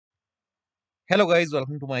Hello guys,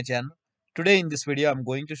 welcome to my channel. Today in this video I'm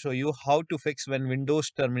going to show you how to fix when Windows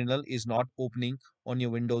terminal is not opening on your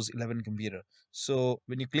Windows 11 computer. So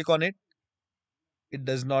when you click on it, it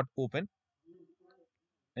does not open,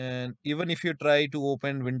 and even if you try to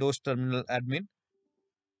open Windows terminal admin,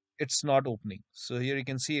 it's not opening. So here you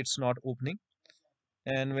can see it's not opening,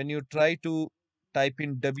 and when you try to type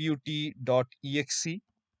in wt.exe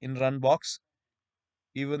in run box,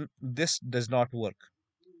 even this does not work.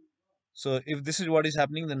 So if this is what is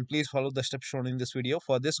happening, then please follow the steps shown in this video.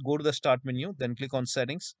 For this, go to the start menu, then click on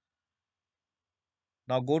settings.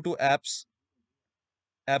 Now go to apps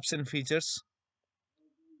and features.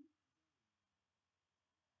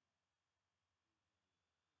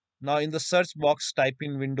 Now in the search box, type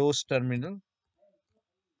in Windows Terminal,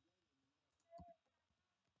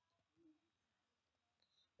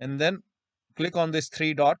 and then click on this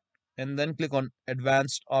three dot, and then click on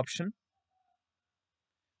advanced option.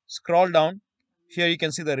 Scroll down. Here you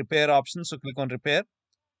can see the repair option. So click on repair.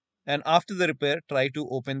 And after the repair, try to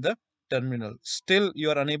open the terminal. Still you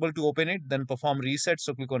are unable to open it, then perform reset.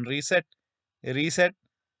 So click on reset, reset.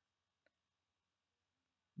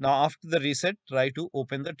 Now after the reset, try to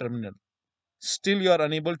open the terminal. Still you are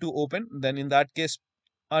unable to open, then in that case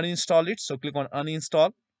uninstall it. So click on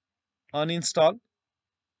uninstall, uninstall.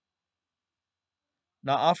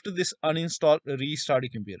 Now after this uninstall, restart your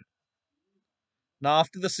computer. Now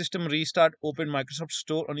after the system restart, open Microsoft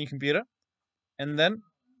Store on your computer, and then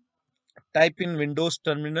type in Windows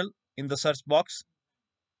Terminal in the search box,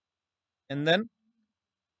 and then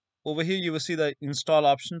over here you will see the install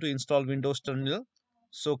option to install Windows Terminal.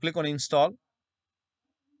 So click on install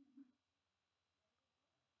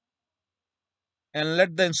and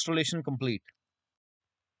let the installation complete.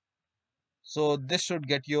 So this should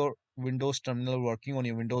get your Windows Terminal working on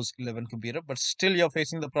your Windows 11 computer, but still you're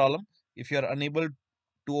facing the problem if you're unable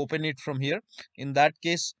to open it from here. In that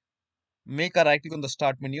case, make a right click on the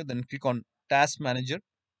start menu, then click on Task Manager,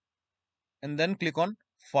 and then click on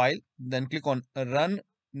File, then click on Run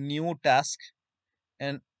New Task,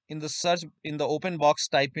 and in the search in the open box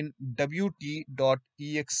type in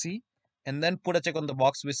wt.exe, and then put a check on the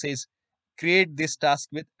box which says create this task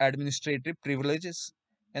with administrative privileges,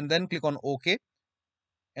 and then click on OK,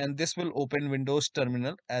 and this will open Windows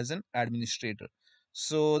Terminal as an administrator.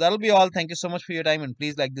 So that'll be all. Thank you so much for your time, and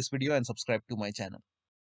please like this video and subscribe to my channel.